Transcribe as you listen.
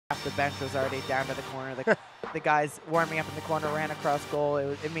The bench was already down to the corner. The guys warming up in the corner ran across goal.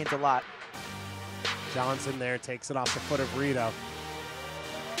 It means a lot. Johnson there takes it off the foot of Rito.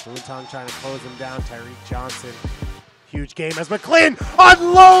 Boontong trying to close him down. Tyreek Johnson. Huge game as McGlynn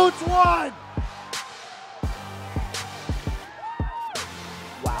unloads one!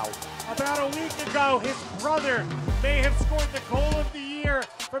 Wow. About a week ago, his brother may have scored the goal of the year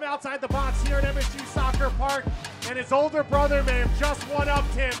from outside the box here at MSU Soccer Park, and his older brother may have just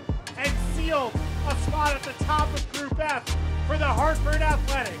one-upped him and sealed a spot at the top of Group F for the Hartford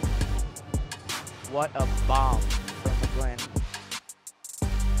Athletics. What a bomb from McGlynn.